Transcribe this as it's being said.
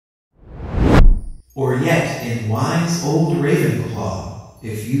Or yet in wise old Ravenclaw,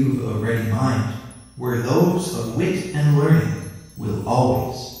 if you've a ready mind, where those of wit and learning will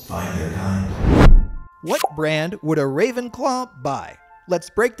always find their kind. What brand would a Ravenclaw buy? Let's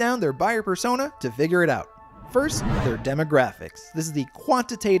break down their buyer persona to figure it out. First, their demographics. This is the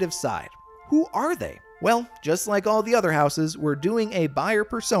quantitative side. Who are they? Well, just like all the other houses, we're doing a buyer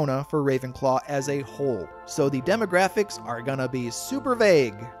persona for Ravenclaw as a whole. So the demographics are gonna be super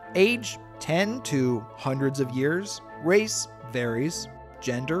vague. Age, 10 to hundreds of years. Race, varies.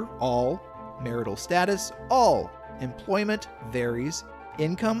 Gender, all. Marital status, all. Employment, varies.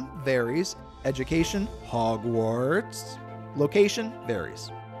 Income, varies. Education, Hogwarts. Location,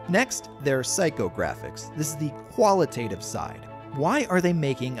 varies. Next, their psychographics. This is the qualitative side. Why are they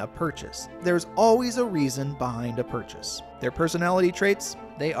making a purchase? There's always a reason behind a purchase. Their personality traits,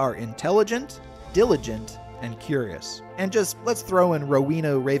 they are intelligent, diligent, and curious. And just let's throw in Rowena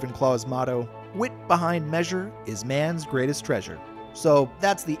Ravenclaw's motto, wit behind measure is man's greatest treasure. So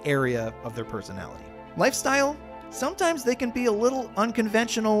that's the area of their personality. Lifestyle, sometimes they can be a little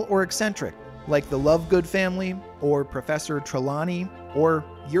unconventional or eccentric, like the Lovegood family, or Professor Trelawney, or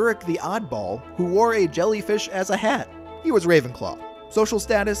Uric the Oddball, who wore a jellyfish as a hat. He was Ravenclaw. Social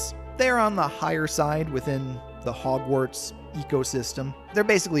status, they're on the higher side within the Hogwarts ecosystem. They're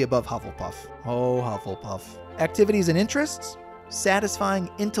basically above Hufflepuff. Oh, Hufflepuff. Activities and interests, satisfying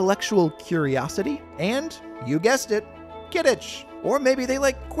intellectual curiosity, and, you guessed it, Kidditch. Or maybe they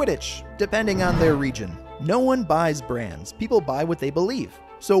like Quidditch, depending on their region. No one buys brands, people buy what they believe.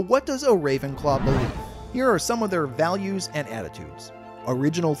 So what does a Ravenclaw believe? Here are some of their values and attitudes.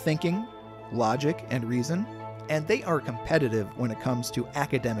 Original thinking, logic and reason, and they are competitive when it comes to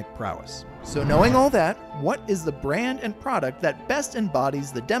academic prowess. So knowing all that, what is the brand and product that best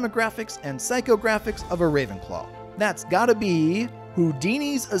embodies the demographics and psychographics of a Ravenclaw? That's gotta be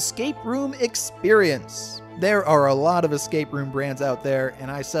Houdini's Escape Room Experience. There are a lot of escape room brands out there, and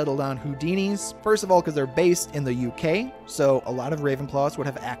I settled on Houdini's. First of all, because they're based in the UK, so a lot of Ravenclaws would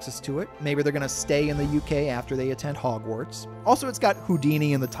have access to it. Maybe they're going to stay in the UK after they attend Hogwarts. Also, it's got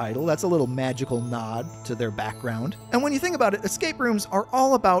Houdini in the title. That's a little magical nod to their background. And when you think about it, escape rooms are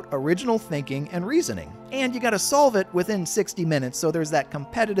all about original thinking and reasoning. And you got to solve it within 60 minutes, so there's that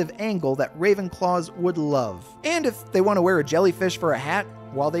competitive angle that Ravenclaws would love. And if they want to wear a jellyfish for a hat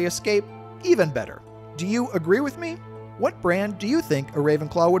while they escape, even better. Do you agree with me? What brand do you think a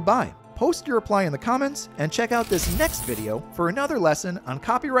Ravenclaw would buy? Post your reply in the comments and check out this next video for another lesson on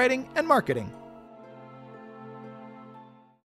copywriting and marketing.